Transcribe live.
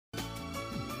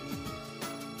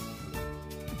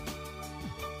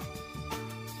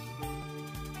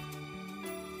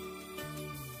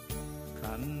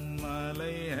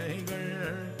கண்மலைகள்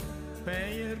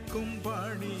பெயர்க்கும்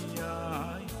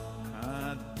படியாய்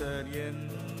கர்த்தர்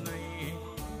என்னை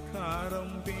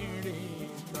கரம்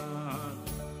பிடித்தார்.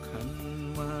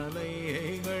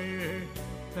 கண்மலைகள்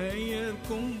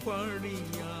பெயர்க்கும்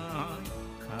படியாய்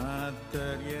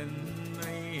கர்த்தர்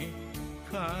என்னை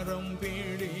கரம்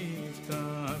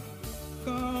பிடித்தார்.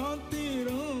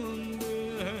 காத்திருந்து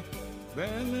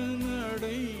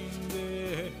பலனடைந்து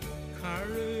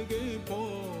கழுகு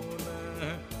போல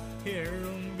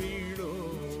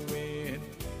எழும்பிடுவேன்.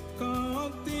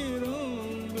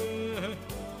 காத்திருந்து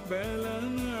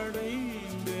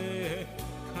பலனடைந்து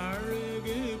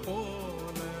கழுகு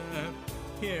போல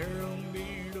எழும்பிடுவேன்.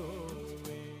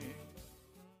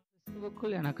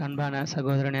 எனக்கு அன்பான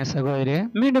சகோதரனே சகோதரி,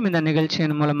 மீண்டும் இந்த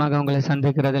நிகழ்ச்சியின் மூலமாக உங்களை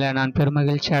சந்திக்கிறதுல நான்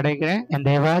பெருமகிழ்ச்சி அடைகிறேன். என்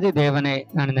தேவாதி தேவனை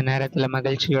நான் இந்த நேரத்துல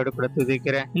மகிழ்ச்சியோடு கூட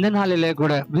துதிக்கிறேன். இந்த நாளிலே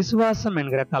கூட விசுவாசம்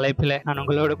என்கிற தலைப்பில நான்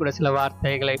உங்களோடு கூட சில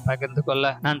வார்த்தைகளை பகிர்ந்து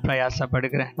கொள்ள நான்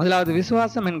பிரயாசப்படுகிறேன். முதலாவது,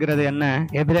 விசுவாசம் என்கிறது என்ன?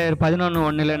 எபிரேயர்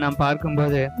 11:1 நாம்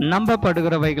பார்க்கும்போது,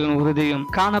 நம்பப்படுகிறவைகளின் உறுதியும்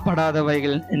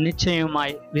காணப்படாதவைகள்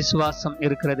நிச்சயமாய் விசுவாசம்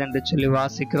இருக்கிறது என்று சொல்லி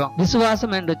வாசிக்கிறோம்.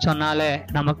 விசுவாசம் என்று சொன்னாலே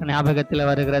நமக்கு ஞாபகத்தில்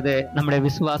வருகிறது நம்முடைய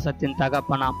விசுவாசத்தின்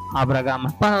தகப்பனாம் ஆபிரகாம்.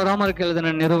 ரோமருக்கு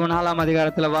எழுதின நிருபம் 4ஆம்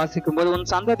அதிகாரத்துல வாசிக்கும் போது, உன்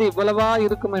சந்ததி இவ்வளவா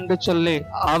இருக்கும் என்று சொல்லி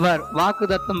அவர்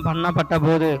வாக்குத்தத்தம் பண்ணப்பட்ட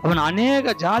போது அவன்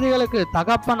அநேக ஜாதிகளுக்கு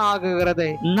தகப்பன் ஆகுகிறதை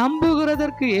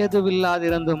நம்புகிறதற்கு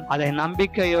ஏதுவில்லாதிருந்தும் அதை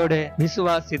நம்பிக்கையோடு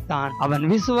விசுவாசித்தான். அவன்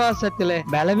விசுவாசத்திலே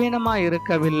பலவீனமா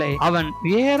இருக்கவில்லை. அவன்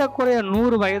ஏறக்குறைய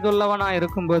 100 வயதுள்ளவனா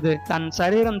இருக்கும் போது தன்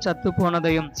சரீரம் சத்து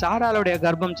போனதையும் சாராளுடைய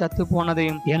கர்ப்பம் சத்து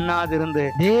போனதையும் எண்ணாதிருந்து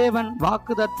தேவன்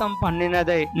வாக்குத்தத்தம்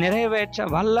பண்ணினதை நிறைவேற்ற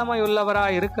வல்லமை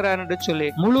உள்ளவராய் இருக்கிறார் என்று சொல்லி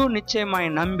முழு நிச்சயமாய்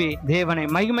நம்பி தேவனை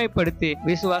மகிமைப்படுத்தி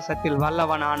விசுவாசத்தில்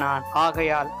வல்லவனானான்.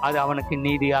 ஆகையால் அது அவனுக்கு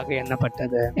நீதியாக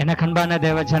எண்ணப்பட்டது. என கண்பான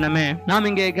தேவ ஜனமே, நாம்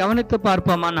இங்கே கவனித்து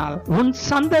பார்ப்போமானால், உன்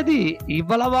சந்ததி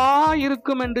இவ்வளவா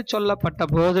இருக்கும் என்று சொல்லப்பட்ட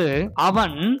போது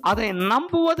அவன் அதை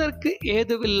நம்புவதற்கு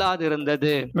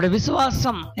ஏதுவில்லாதிருந்தது.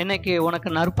 விசுவாசம் இன்னைக்கு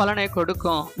உனக்கு நற்பலனை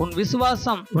கொடுக்கும். உன்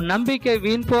விசுவாசம், உன் நம்பிக்கை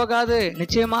வீண் போகாது,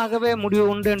 நிச்சயமாகவே முடிவு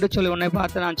உண்டு என்று சொல்லி உன்னை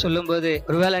பார்த்து நான் சொல்லும் போது,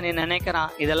 ஒருவேளை நீ நினைக்கிறான்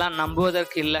இதெல்லாம்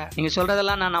நம்புவதற்கு இல்ல, நீங்க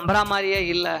சொல்றதெல்லாம் நான் நம்புற மாதிரியே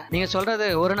இல்ல, நீங்க சொல்றது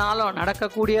ஒரு நாளும்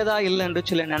நடக்கக்கூடியதா இல்லை என்று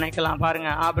சொல்லி நினைக்கலாம். பாருங்க,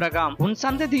 ஆபிரகாம் உன்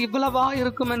சந்ததி இவ்வளவா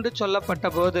இருக்கும் என்று சொல்லப்பட்ட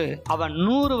போது அவன்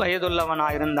 100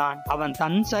 வயதுள்ளவனாயிருந்தான். அவன்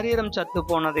தன் சரீரம் சத்து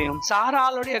போனதையும்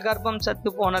சாராளுடைய கர்ப்பம்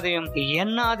சத்து போனதையும்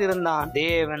எண்ணாதிருந்தான்.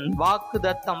 தேவன்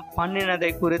வாக்குத்தத்தம்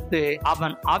பண்ணினதை குறித்து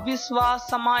அவன்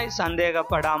அவிசுவாசமாய்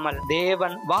சந்தேகப்படாமல்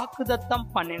தேவன் வாக்குத்தத்தம்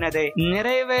பண்ணினதை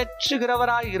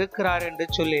நிறைவேற்றுகிறவராய் இருக்கிறார் என்று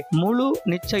சொல்லி முழு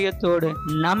நிச்சயத்தோடு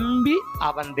நம்பி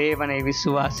அவன் தேவனை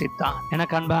விசுவாசித்தான்.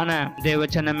 எனக்கு அன்பான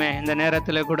தேவச்சனமே, இந்த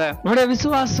நேரத்தில் கூட உன்னுடைய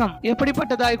விசுவாசம்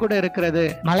எப்படிப்பட்டதாய் கூட இருக்கிறது.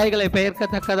 மலைகளை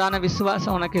பெயர்க்கத்தக்கதான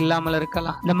விசுவாசம் உனக்கு இல்லாமல்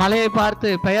இருக்கலாம். இந்த மலையை பார்த்து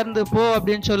பெயர்ந்து போ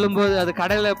அப்படின்னு சொல்லும் போது அது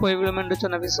கடலில் போய் விழும் என்று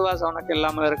சொன்ன விசுவாசம் உனக்கு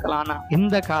இல்லாமல் இருக்கலாம். ஆனா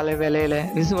இந்த காலை வேளையில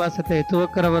விசுவாசத்தை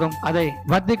துவக்கிறவரும் அதை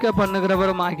வர்த்திக்க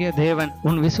பண்ணுகிறவரும் ஆகிய தேவன்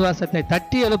உன் விசுவாசத்தை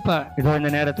தட்டி எழுப்ப இதோ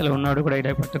இந்த நேரத்தில் உன்னோடு கூட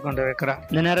இடைப்பட்டு கொண்டிருக்கிறார்.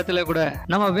 இந்த நேரத்தில் கூட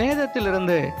நம்ம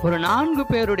வேதத்திலிருந்து ஒரு 4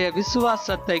 பேருடைய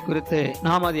விசுவாசத்தை குறித்து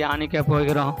நாம் தியானிக்க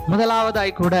போகிறோம்.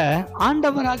 முதலாவதாய் கூட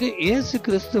ஆண்டவராக இயேசு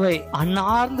கிறிஸ்துவை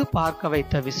அன்னார்ந்து பார்க்க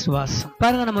வைத்த விசுவாசம்.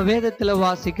 பாருங்க, நம்ம வேதத்துல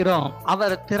வாசிக்கிறோம்,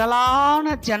 அவர்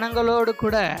திரளான ஜனங்களோடு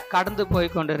கூட கடந்து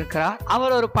போய் கொண்டிருக்கிறார்.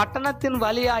 அவர் ஒரு பட்டணத்தின்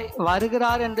வழியாய்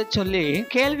வருகிறார் என்று சொல்லி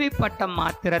கேள்விப்பட்ட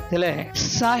மாத்திரத்தில்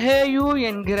சஹேயு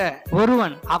என்கிற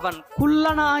ஒருவன், அவன்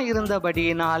குள்ளனா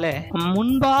இருந்தபடியினாலே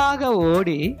முன்பாக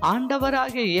ஓடி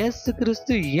ஆண்டவராக இயேசு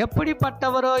கிறிஸ்து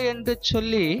எப்படிப்பட்டவரோ என்று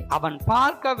சொல்லி அவன்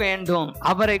பார்க்க வேண்டும்.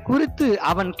 அவரை குறித்து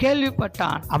அவன்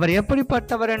கேள்விப்பட்டான். அவர்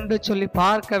எப்படிப்பட்டவர் என்று சொல்லி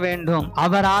பார்க்க வேண்டும்.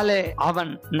 அவராலே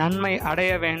அவன் நன்மை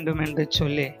அடைய வேண்டும் என்று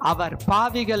சொல்லி, அவர்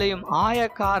பாவிகளையும்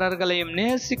ஆயக்காரர்களையும்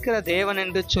நேசிக்கிற தேவன்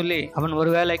என்று சொல்லி அவன்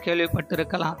ஒருவேளை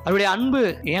கேள்விப்பட்டிருக்கலாம். அவருடைய அன்பு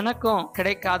எனக்கும்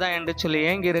கிடைக்காதா என்று சொல்லி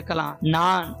ஏங்கி இருக்கலாம்.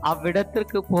 நான்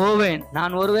அவ்விடத்திற்கு போவேன்.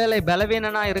 நான் ஒருவேளை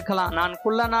பலவீனனா இருக்கலாம், நான்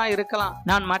குள்ளனா இருக்கலாம்,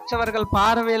 நான் மற்றவர்கள்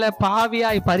பார்வையில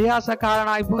பாவியாய்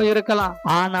பரியாசக்காரனாய் போயிருக்கலாம்.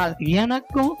 ஆனால்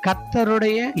எனக்கும்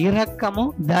கர்த்தருடைய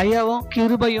இரக்கமும் தயவும்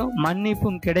கிருபையும்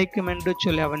மன்னிப்பும் கிடைக்கும் என்று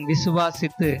சொல்லி அவன்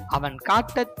விசுவாசித்து அவன்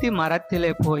காட்டத்தி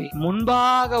மரத்திலே போய்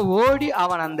முன்பாக ஓடி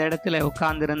அவன் அந்த இடத்துல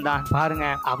உட்கார்ந்திருந்தான். பாருங்க,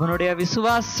 அவனுடைய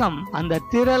விசுவாசம் அந்த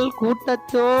திரள்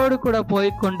கூட்டத்தோடு கூட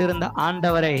போய் கொண்டிருந்த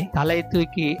ஆண்டவரை தலை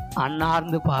தூக்கி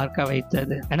அன்னார்ந்து பார்க்க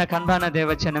வைத்தது. எனக்கு அன்பான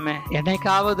தேவச்சனமே,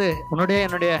 என்னைக்காவது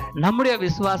என்னுடைய நம்முடைய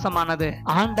விசுவாசமானது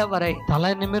ஆண்டவரை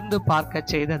தலை நிமிர்ந்து பார்க்க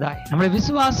செய்ததாய், நம்முடைய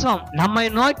விசுவாசம் நம்மை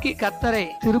நோக்கி கர்த்தரை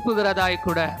திருப்புகிறதாய்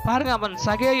கூட பாருங்க, அவன்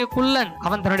சகேயு குள்ளன்.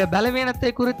 அவன் தன்னுடைய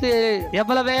பலவீனத்தை குறித்து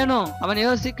எவ்வளவு வேணும் அவன்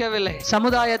யோசிக்கவில்லை.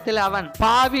 சமுதாயத்தில் அவன்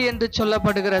பாவி என்று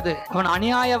சொல்லப்படுகிறது. அவன்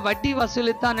அநியாய வட்டி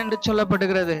வசூலித்தான் என்று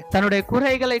சொல்லப்படுகிறது. தன்னுடைய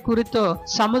குறைகளை குறித்தோ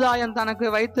சமுதாயம் தனக்கு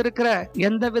வைத்திருக்கிற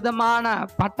எந்த விதமான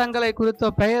பட்டங்களை குறித்தோ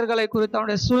பெயர்களை குறித்தோ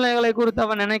அவனுடைய சூழ்நிலைகளை குறித்து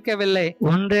அவன் நினைக்கவில்லை.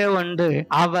 ஒன்றே ஒன்று,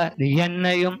 அவர்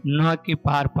என்னையும் நோக்கி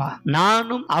பார்ப்பார்,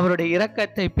 நானும் அவருடைய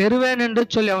இரக்கத்தை பெறுவேன் என்று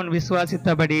சொல்லி அவன்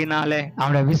விசுவாசித்தபடியினாலே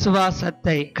அவனுடைய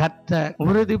விசுவாசத்தை கர்த்தர்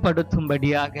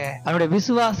உறுதிப்படுத்தும்படியாக, அவனுடைய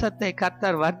விசுவாசத்தை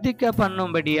கர்த்தர் வர்த்திக்க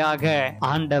பண்ணும்படியாக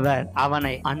ஆண்டவர்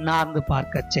அவனை அண்ணார்ந்து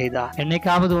பார்க்க செய்தார்.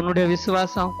 என்னைக்காவது உன்னுடைய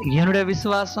விசுவாசம், என்னுடைய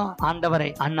விசுவாசம் ஆண்டவரை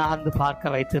அண்ணார்ந்து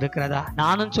பார்க்க வைத்திருக்கிறதா?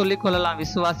 நானும் சொல்லிக் கொள்ளலாம்,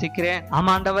 விசுவாசிக்கிறேன், ஆமா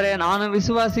ஆண்டவரே நானும்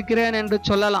விசுவாசிக்கிறேன் என்று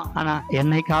சொல்லலாம். ஆனா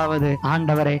என்னைக்காவது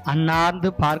ஆண்டவரை அண்ணார்ந்து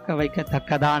பார்க்க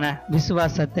வைக்கத்தக்கதான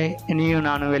விசுவாசத்தை நீயும்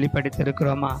நானும்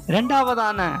வெளிப்படுத்தியிருக்கிறோமா?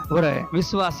 இரண்டாவதான ஒரு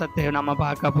விசுவாசத்தை நம்ம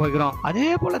பார்க்க போகிறோம். அதே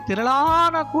போல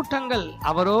திரளான கூட்டங்கள்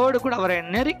அவரோடு கூட அவரை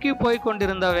நெருக்கி போய்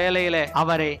கொண்டிருந்த வேளையிலே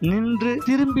அவரை நின்று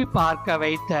திரும்பி பார்க்க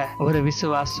வைத்த ஒரு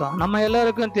விசுவாசம் நம்ம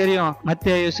எல்லாருக்கும் தெரியும்.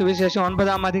 மத்தேயு சுவிசேஷம்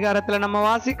 9ஆம் அதிகாரத்துல நம்ம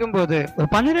வாசிக்கும் போது ஒரு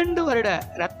 12 வருட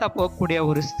ரத்த போக்கூடிய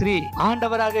ஒரு ஸ்திரீ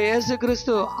ஆண்டவராக இயேசு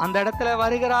கிறிஸ்து அந்த இடத்துல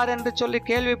வருகிறார் என்று சொல்லி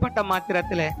கேள்விப்பட்ட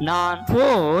மாத்திரத்திலே, நான்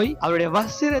போய் அவருடைய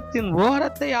வஸ்திரத்தின்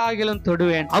ஓரத்தை ஆகிலும்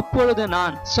தொடுவேன், அப்பொழுது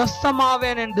நான்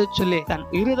சொஸ்தமாவேன் என்று சொல்லி தன்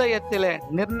இருதயத்திலே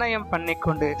நிர்ணயம்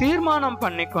பண்ணிக்கொண்டு தீர்மானம்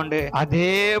பண்ணிக்கொண்டு,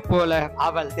 அதே போல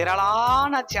அவள்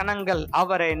திரளான ஜனங்கள்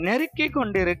அவரை நெருக்கி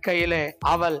கொண்டிருக்கையிலே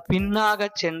அவள் பின்னாக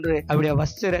சென்று அவருடைய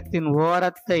வஸ்திரத்தின்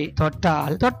ஓரத்தை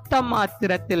தொட்டால், தொட்ட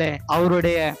மாத்திரத்திலே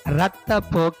அவருடைய இரத்த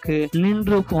போக்கு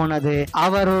நின்று போனது,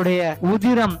 அவருடைய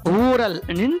உதிரம் ஊறல்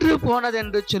நின்று போனது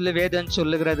என்று சொல்லி வேதம்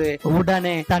சொல்லுகிறது.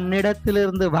 உடனே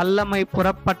தன்னிடத்திலிருந்து வல்லமை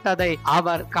புறப்பட்டதை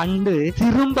அவர் கண்டு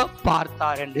திரும்ப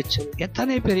பார்த்தார் என்று சொல்லி.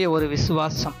 எத்தனை பெரிய ஒரு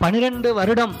விசுவாசம்! 12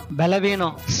 வருடம்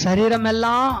பலவீனம், சரீரம்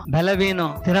எல்லாம்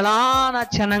பலவீனம், திரளான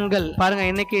ஜனங்கள். பாருங்க,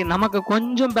 இன்னைக்கு நமக்கு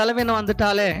கொஞ்சம் பலவீனம்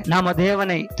வந்துட்டாலே நாம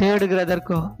தேவனை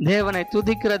தேடுகிறதற்கோ தேவனை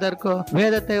துதிக்கிறதற்கோ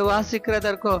வேதத்தை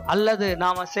வாசிக்கிறதற்கோ அல்லது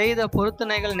நாம செய்த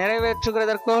பொருத்தனைகள்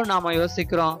நிறைவேற்றுகிறதற்கோ நாம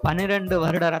யோசிக்கிறோம். 12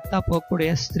 வருட ரத்த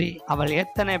போக்கூடிய ஸ்திரீ, அவள்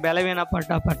எத்தனை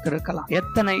பலவீனப்பட்டிருக்கலாம்,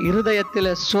 எத்தனை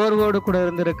இருதயத்திலே சோர்வோடு கூட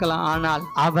இருந்திருக்கலாம். ஆனால்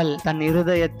அவள் தன்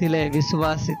இருதயத்திலே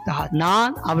விசுவாசித்தாள்,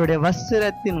 நான் அவருடைய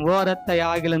வஸ்திரத்தின் ஓரத்தை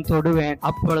ஆகிலும் தொடுவேன்,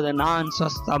 அப்பொழுது நான்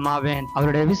சொஸ்தமாவேன்.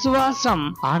 அவருடைய விசுவாசம்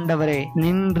ஆண்டவரை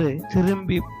நின்று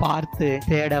திரும்பி பார்த்து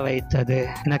தேட வைத்தது.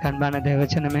 எனக்கு அன்பான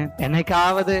தேவச்சனமே,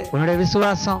 என்னைக்காவது உன்னுடைய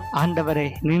விசுவாசம் ஆண்டவரை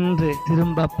நின்று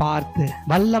திரும்ப பார்த்து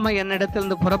வல்லமை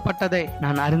என்னிடத்திலிருந்து புறப்பட்டதை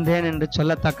நான் அறிந்தேன் என்று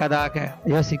சொல்லத்தக்கதாக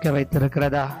யோசிக்க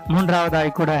வைத்திருக்கிறதா?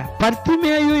 மூன்றாவதாய் கூட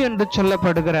பர்த்திமேயு என்று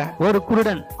சொல்லப்படுகிற ஒரு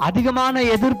குருடன், அதிகமான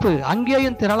எதிர்ப்பு,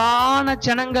 அங்கேயும் திரளான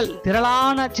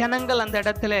ஜனங்கள் அந்த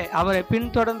இடத்திலே அவரை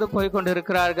பின்தொடர்ந்து போய்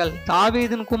கொண்டிருக்கிறார்கள்.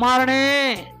 தாவீதின் குமாரனே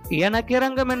எனக்கு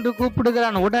இரங்கும் என்று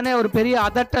கூப்பிடுகிறான். உடனே ஒரு பெரிய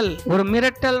அதட்டல், ஒரு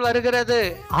மிரட்டல் வருகிறது.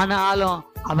 ஆனாலும்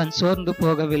அவன் சோர்ந்து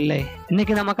போகவில்லை.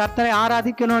 இன்னைக்கு நம்ம கர்த்தரை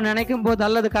ஆராதிக்கணும்னு நினைக்கும் போது,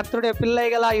 அல்லது கர்த்தருடைய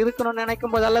பிள்ளைகளா இருக்கணும்னு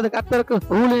நினைக்கும் போது, அல்லது கர்த்தருக்கு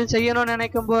ஊழியம் செய்யணும்னு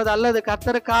நினைக்கும் போது, அல்லது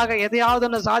கர்த்தருக்காக எதையாவது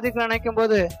ஒன்று சாதிக்க நினைக்கும்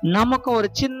போது நமக்கு ஒரு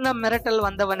சின்ன மிரட்டல்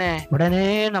வந்தவனே உடனே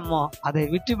நம்ம அதை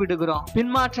விட்டு விடுகிறோம்,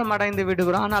 பின்மாற்றம் அடைந்து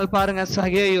விடுகிறோம். ஆனால் பாருங்க,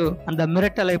 சகேயு அந்த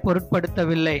மிரட்டலை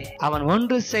பொருட்படுத்தவில்லை. அவன்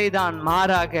ஒன்று செய்தான்,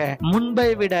 மாறாக முன்பை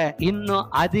விட இன்னும்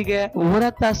அதிக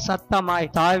உரத்த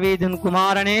சத்தமாய் தாவீதின்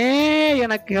குமாரனே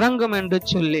எனக்கு இரங்கும் என்று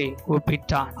சொல்லி கூப்பிட்டான்.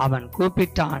 அவன்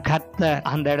கூப்பிட்டான். கர்த்தர்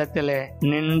அந்த இடத்துல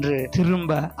நின்று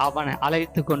திரும்ப அவனை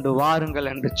அழைத்து கொண்டு வாருங்கள்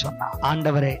என்று சொன்னான்.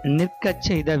 ஆண்டவரை நிற்க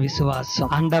செய்த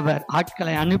விசுவாசம். ஆண்டவர்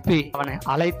ஆட்களை அனுப்பி அவனை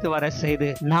அழைத்து வர செய்து,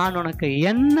 நான் உனக்கு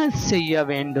என்ன செய்ய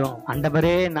வேண்டும்?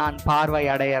 ஆண்டவரே, நான் பார்வை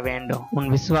அடைய வேண்டும், உன்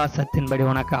விசுவாசத்தின்படி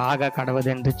உனக்கு ஆக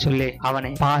கடவுது என்று சொல்லி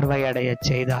அவனை பார்வை அடைய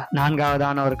செய்தார்.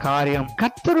 நான்காவதான ஒரு காரியம்,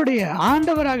 கர்த்தருடைய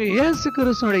ஆண்டவராக இயேசு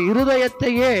கிறிஸ்துவின்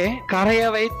இருதயத்தையே கரைய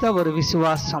வைத்த ஒரு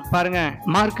விசுவாசம். பாருங்க,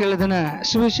 மார்க் எழுதின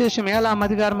சுவிசேஷம் 7ஆம்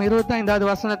அதிகாரம் 25வது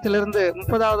வசனத்திலிருந்து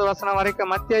 30வது வசனம் வரைக்கும்,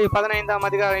 மத்தேயு 15ஆம்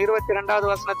அதிகாரம் 22வது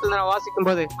வசனத்தில் வாசிக்கும்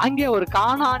போது, அங்கே ஒரு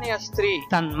கானானிய ஸ்திரீ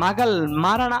தன் மகள்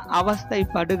மரண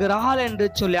அவஸ்தைப்படுகிறாள் என்று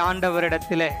சொல்லி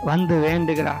ஆண்டவரிடத்திலே வந்து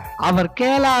வேண்டுகிறார். அவர்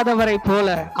கேளாதவரை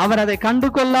போல அவர் அதை கண்டு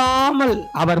கொள்ளாமல்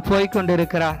அவர்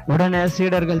போய்கொண்டிருக்கிறார். உடனே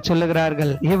சீடர்கள்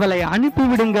சொல்லுகிறார்கள், இவளை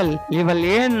அனுப்பிவிடுங்கள், இவள்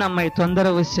ஏன் நம்மை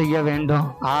தொந்தரவு செய்ய வேண்டும்?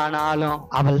 ஆனாலும்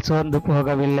அவள் சோர்ந்து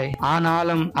போகவில்லை,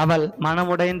 ஆனாலும் அவள்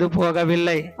மனமுடைந்து போகவில்லை.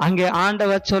 சொல்லவில்லை. அங்கே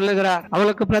ஆண்டவர் சொல்லுகிறார்,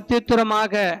 அவளுக்கு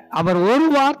பிரத்யுத்தரமாக அவர் ஒரு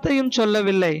வார்த்தையும்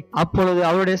சொல்லவில்லை. அப்பொழுது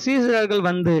அவருடைய சீடர்கள்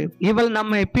வந்து, இவள்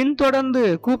நம்மை பின்தொடர்ந்து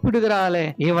கூப்பிடுகிறாளே,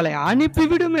 இவளை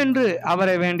அனுப்பிவிடும் என்று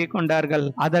அவரை வேண்டிக் கொண்டார்கள்.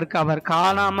 அதற்கு அவர்,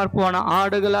 காணாமற் போன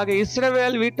ஆடுகளாக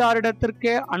இஸ்ரவேல்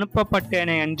வீட்டாரிடத்திற்கே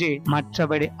அனுப்பப்பட்டேனே அன்றி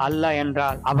மற்றபடி அல்ல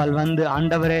என்றால், அவள் வந்து,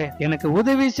 ஆண்டவரே எனக்கு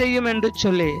உதவி செய்யும் என்று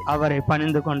சொல்லி அவரை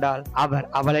பணிந்து கொண்டாள். அவர்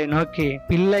அவளை நோக்கி,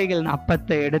 பிள்ளைகள்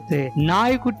அப்பத்தை எடுத்து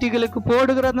நாய்க்குட்டிகளுக்கு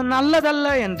போடுகிறது நல்லதல்ல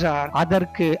என்றார்.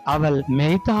 அதற்கு அவள்,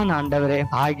 மெய்தான் ஆண்டவரே,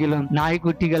 ஆகிலும்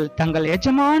நாய்க்குட்டிகள் தங்கள்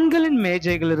எஜமான்களின்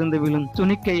மேஜைகளிலிருந்து விழும்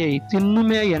துணிக்கையை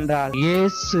தின்னுமே என்றார்.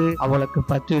 இயேசு அவளுக்கு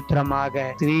பிரத்யுத்தரமாக,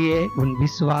 ஸ்திரீயே, உன்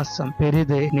விசுவாசம்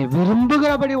பெரிது, நீ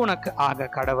விரும்புகிறபடி உனக்கு ஆக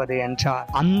கடவது என்றார்.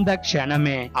 அந்த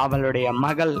க்ஷணமே அவளுடைய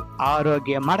மகள்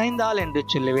ஆரோக்கியம் அடைந்தாள் என்று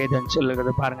சொல்லி வேதம்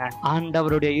சொல்லுகிறது. பாருங்க,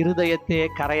 ஆண்டவருடைய இருதயத்தையே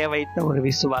கரைய வைத்த ஒரு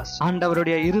விசுவாசம்,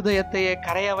 ஆண்டவருடைய இருதயத்தையே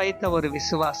கரைய வைத்த ஒரு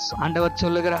விசுவாசம். ஆண்டவர்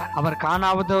சொல்லுகிறார், அவர்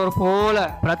காணாதவர் போல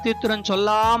பிரத்யுத்தரம்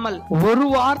சொல்லாமல், ஒரு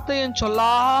வார்த்தையும்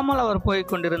சொல்லாமல் அவர் போய்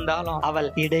கொண்டிருந்தாலும் அவள்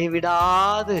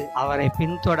இடைவிடாது அவரை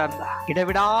பின்தொடர்ந்தார்.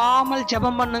 இடைவிடாமல்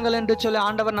ஜெபம் பண்ணுங்கள் என்று சொல்லி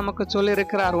ஆண்டவர் நமக்கு சொல்லி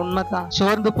இருக்கிறார், உண்மைதான்.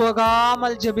 சோர்ந்து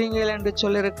போகாமல் ஜெபிங்கள் என்று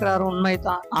சொல்லி இருக்கிறார்,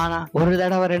 உண்மைதான். ஆனா ஒரு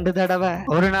தடவை, ரெண்டு தடவை,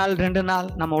 ஒரு நாள், ரெண்டு நாள்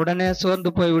நம்ம உடனே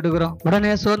சோர்ந்து போய்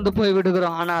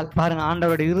விடுகிறோம். ஆனால் பாருங்க,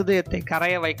 ஆண்டவருடைய இருதயத்தை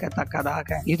கரைய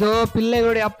வைக்கத்தக்கதாக, இதோ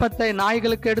பிள்ளைகளுடைய அப்பத்தை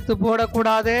நாய்களுக்கு எடுத்து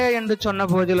போடக்கூடாதே என்று சொன்ன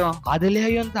போதிலும்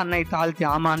அதிலேயும் தன்னை தாழ்த்தி,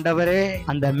 ஆமா ஆண்டவரே,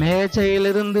 அந்த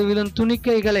மேஜையிலிருந்து விழும்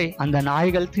துணிக்கைகளை அந்த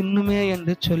நாய்கள் தின்னுமே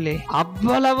என்று சொல்லி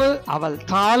அவ்வளவு அவள்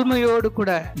தாழ்மையோடு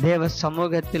கூட தேவ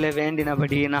சமூகத்திலே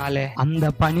வேண்டினபடியினாலே அந்த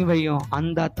பணிவையும்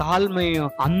அந்த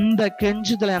தாழ்மையும் அந்த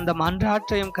கெஞ்சுதலை அந்த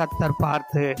மன்றாட்டையும் கர்த்தர்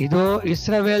பார்த்து, இதோ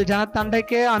இஸ்ரவேல்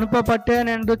ஜனத்தண்டைக்கே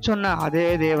அனுப்பப்பட்டேன் என்று சொன்ன அதே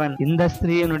தேவன் இந்த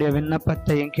ஸ்திரீயினுடைய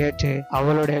விண்ணப்பத்தையும் கேட்டு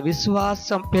அவளுடைய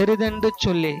விசுவாசம் பெரிதென்று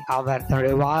சொல்லி அவர்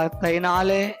தன்னுடைய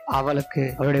வார்த்தையினாலே அவளுக்கு,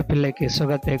 அவருடைய பிள்ளைக்கு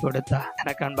சுகத்தை கொடுத்தார்.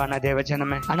 எனக்கு அன்பான தேவ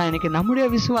ஜனமே, ஆனா இன்னைக்கு நம்முடைய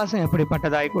விசுவாசம்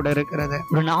எப்படிப்பட்டதாய் கூட இருக்கிறது.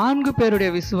 ஒரு 4 பேருடைய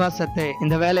விசுவாசத்தை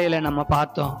இந்த வேளையில நம்ம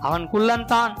பார்த்தோம். அவன் குள்ளன்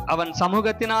தான், அவன்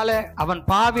சமூகத்தினாலே அவன்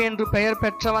பாவி என்று பெயர்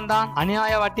பெற்றவன் தான்,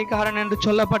 அநியாய வட்டிக்காரன் என்று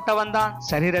சொல்லப்பட்டவன் தான்,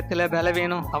 சரீரத்திலே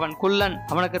பலவீனம், அவன் குள்ளன்,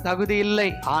 அவனுக்கு தகுதி இல்லை.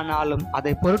 ஆனாலும்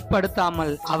அதை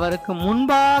பொருட்படுத்தாமல் அவருக்கு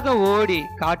முன்பாக ஓடி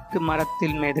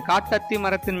காட்டத்தி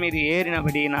மரத்தின் மீது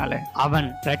ஏறினபடியினாலே அவன்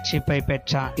ரட்சிப்பை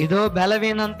பெற்றான். இதோ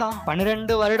பலவீனம் தான்,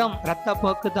 12 வருடம் இரத்த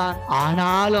போக்கு தான்,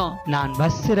 ஆனாலும் நான்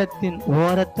வஸ்திரத்தின்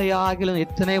ஓரத்தை ஆகிலும்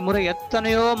எத்தனை முறை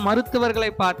எத்தனையோ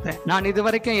மருத்துவர்களை பார்த்தேன், நான்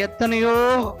இதுவரைக்கும் எத்தனையோ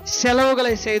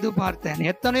செலவுகளை செய்து பார்த்தேன்,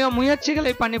 எத்தனையோ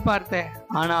முயற்சிகளை பண்ணி பார்த்தேன்,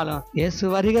 ஆனாலும் இயேசு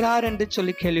வருகிறார் என்று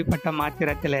சொல்லி கேள்விப்பட்ட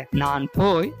மாத்திரத்திலே நான்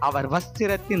போய் அவர்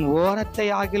வஸ்திரத்தின் ஓரத்தை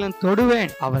ஆகிலும்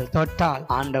தொடுவேன். அவள் தொட்டால்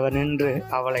ஆண்டவர் நின்று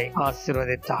அவளை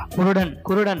ஆசீர்வதித்தார்.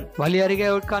 குருடன் வழி அருகே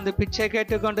உட்கார்ந்து பிச்சை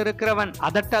கேட்டுக் கொண்டிருக்கிறவன்,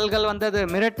 அதட்டல்கள் வந்தது,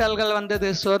 மிரட்டல்கள் வந்தது,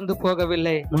 சோர்ந்து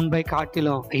போகவில்லை. முன்பை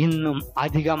காட்டிலும் இன்னும்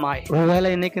அதிகமாய்.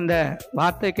 ஒருவேளை இன்னைக்கு இந்த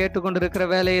வார்த்தை கேட்டுக்கொண்டிருக்கிற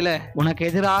வேளையில உனக்கு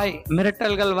எதிராய்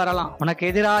மிரட்டல்கள் வரலாம், உனக்கு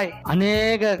எதிராய்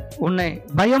அநேகர் உன்னை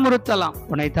பயமுறுத்தலாம்,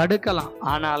 உன்னை தடுக்கலாம்.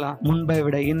 ஆனாலும் முன்பை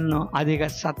விட இன்னும் அதிக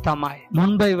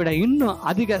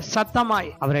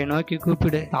சத்தமாய் அவரை நோக்கி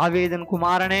கூப்பிடு. தாவீதின்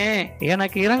குமாரனே,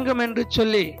 எனக்கு இரங்கும் என்று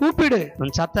சொல்லி கூப்பிடு.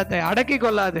 உன் சத்தத்தை அடக்கி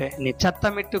கொள்ளாது, நீ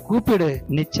சத்தமிட்டு கூப்பிடு.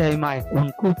 நிச்சயமாய்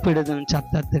உன் கூப்பிடுதும்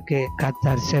சத்தத்துக்கு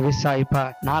கர்த்தர்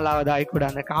செவிசாய்ப்பார். 4வதாய் கூட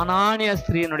அந்த கானானிய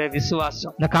ஸ்திரீயினுடைய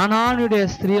விசுவாசம், இந்த கானானியுடைய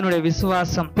ஸ்திரீயினுடைய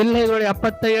விசுவாசம், பிள்ளைகளுடைய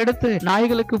அப்பத்தை எடுத்து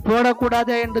நாய்களுக்கு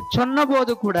போடக்கூடாது என்று சொன்ன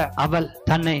போது கூட அவள்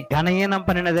தன்னை கனயீனம்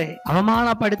பண்ணினதை,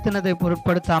 அவமானப்படுத்தினதை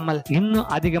பொருட்படுத்தாமல் இன்னும்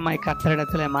அதிகமாய்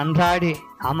கர்த்தரிடத்திலே மன்றாடி,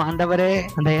 ஆமா ஆண்டவரே,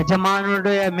 அந்த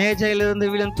எஜமானுடைய மேஜையிலிருந்து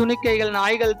விழும் துணிக்கைகள்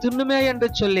நாய்கள் தின்னுமே என்று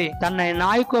சொல்லி தன்னை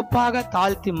நாய்க்கொப்பாக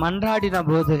தாழ்த்தி மன்றாடின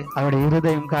போது அவருடைய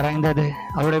இருதயம் கரைந்தது.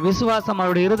 அவருடைய விசுவாசம்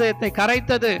அவருடைய இருதயத்தை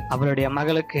கரைத்தது. அவருடைய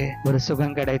மகளுக்கு ஒரு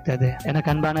சுகம் கிடைத்தது.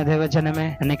 எனக்கு அன்பான தேவஜனமே,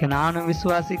 இன்னைக்கு நானும்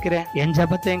விசுவாசிக்கிறேன், என்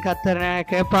ஜபத்தையும் கர்த்தர்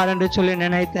கேட்பார் என்று சொல்லி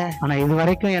நினைத்தேன். ஆனா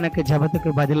இதுவரைக்கும் எனக்கு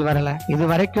ஜபத்துக்கு பதில் வரல,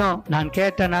 இதுவரைக்கும் நான்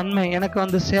கேட்ட நன்மை எனக்கு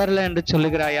வந்து சேரல என்று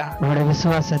சொல்லுகிறாயா? உங்களுடைய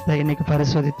விசுவாசத்தை இன்னைக்கு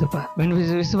பரிசோதித்துப்பார்.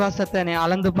 விசுவாசத்தை நீ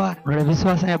அளந்து பார். உங்களுடைய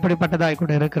விசுவாசம் எப்படிப்பட்டதாய்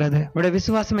கூட இருக்கிறது, உங்களுடைய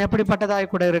விசுவாசம்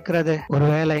எப்படிப்பட்டதாய் கூட இருக்கிறது.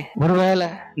 ஒருவேளை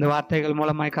இந்த வார்த்தைகள்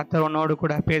மூலமாய் கர்த்தர் உன்னோடு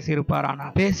கூட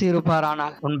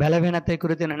பேசியிருப்பாரானால் உன் பலவீனத்தை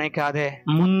குறித்து நினைக்காதே.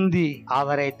 முந்தி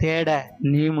அவரை தேட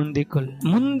நீ முந்திக்குள்,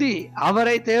 முந்தி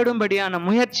அவரை தேடும்படியான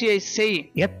முயற்சியை செய்.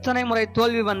 எத்தனை முறை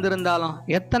தோல்வி வந்திருந்தாலும்,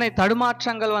 எத்தனை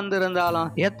தடுமாற்றங்கள் வந்திருந்தாலும்,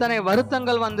 எத்தனை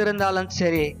வருத்தங்கள் வந்திருந்தாலும்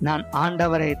சரி, நான்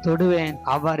ஆண்டவரை தொடுவேன்,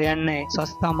 அவர் என்னை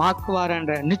சொஸ்தமாக்குவார்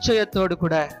என்ற நிச்சயத்தோடு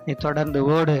கூட நீ தொடர்ந்து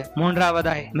இப்பொழுது ஓடு.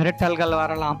 மூன்றாவதாய் மிரட்டல்கள்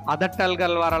வரலாம்,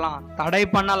 அதட்டல்கள் வரலாம், தடை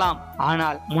பண்ணலாம்.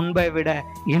 ஆனால் முன்பை விட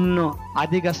இன்னும்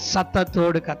அதிக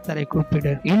சத்தத்தோடு கர்த்தரை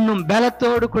கூப்பிடு. இன்னும்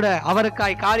பலத்தோடு கூட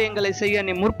அவருக்காய் காரியங்களை செய்ய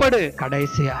நீ முற்படு.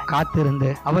 கடைசியா காத்திருந்து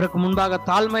அவருக்கு முன்பாக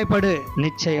தாழ்மைப்படு.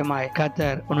 நிச்சயமாய்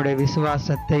கர்த்தர் உன்னுடைய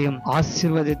விசுவாசத்தையும்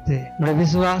ஆசீர்வதித்து, உன்னுடைய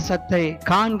விசுவாசத்தை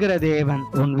காண்கிற தேவன்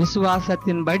உன்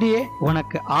விசுவாசத்தின்படியே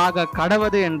உனக்கு ஆக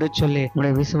கடவது என்று சொல்லி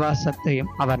உன்னுடைய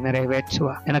விசுவாசத்தையும் அவர்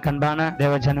நிறைவேற்றுவார். எனக்கு அன்பான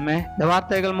தேவஜனமே, இந்த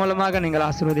வார்த்தைகள் மூலமாக நீங்கள்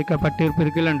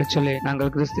ஆசீர்வதிக்கப்பட்டிருப்பீர்கள் என்று சொல்லி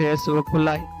நாங்கள் கிறிஸ்து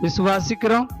இயேசுவுக்குள்ளாய்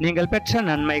விசுவாசிக்கிறோம். நீங்கள் பெற்ற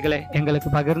நன்மைகளை எங்களுக்கு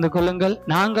பகிர்ந்து கொள்ளுங்கள்.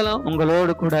 நாங்களும்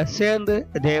உங்களோடு கூட சேர்ந்து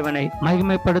தேவனை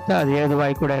மகிமைப்படுத்த அது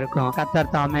ஏதுவாய் கூட இருக்கும்.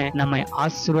 கர்த்தர் தாமே நம்மை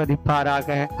ஆசீர்வதிப்பாராக.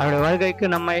 அவருடைய வருகைக்கு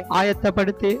நம்மை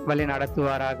ஆயத்தப்படுத்தி வழி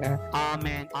நடத்துவாராக.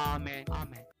 ஆமென், ஆமென்,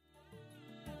 ஆமென்.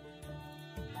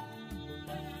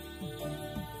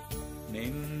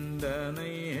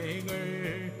 நிந்தனைகள்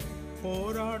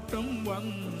போராட்டம்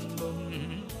வந்தும்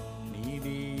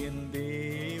நீதியின்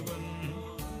தேவன்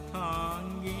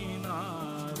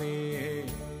தாங்கினாரே.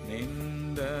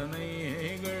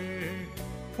 நிந்தனைகள்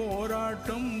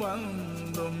போராட்டம்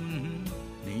வந்தும்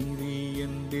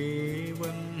நீதியின்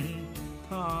தேவன்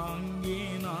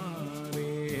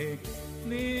தாங்கினாரே.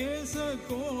 நேச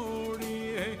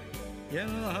கோடியே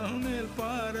என்மேல்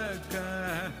பறக்க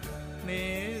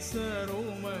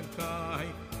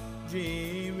நேசருமக்காய்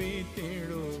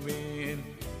ஜீவித்திடுவேன்.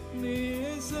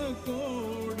 நேச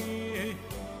கோடியே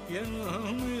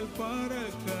என்மேல்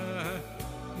பறக்க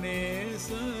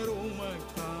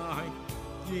நேசருமக்காய்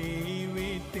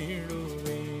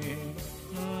ஜீவித்திடுவேன்.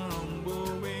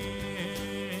 நம்புவேன்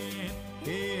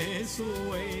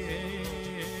இயேசுவை,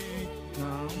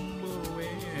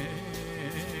 நம்புவேன்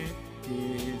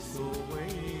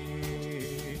இயேசுவை,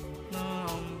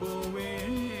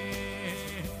 நம்புவேன்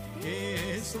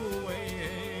இயேசுவை,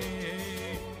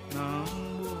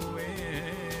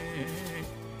 நம்புவேன்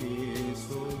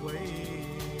இயேசுவை.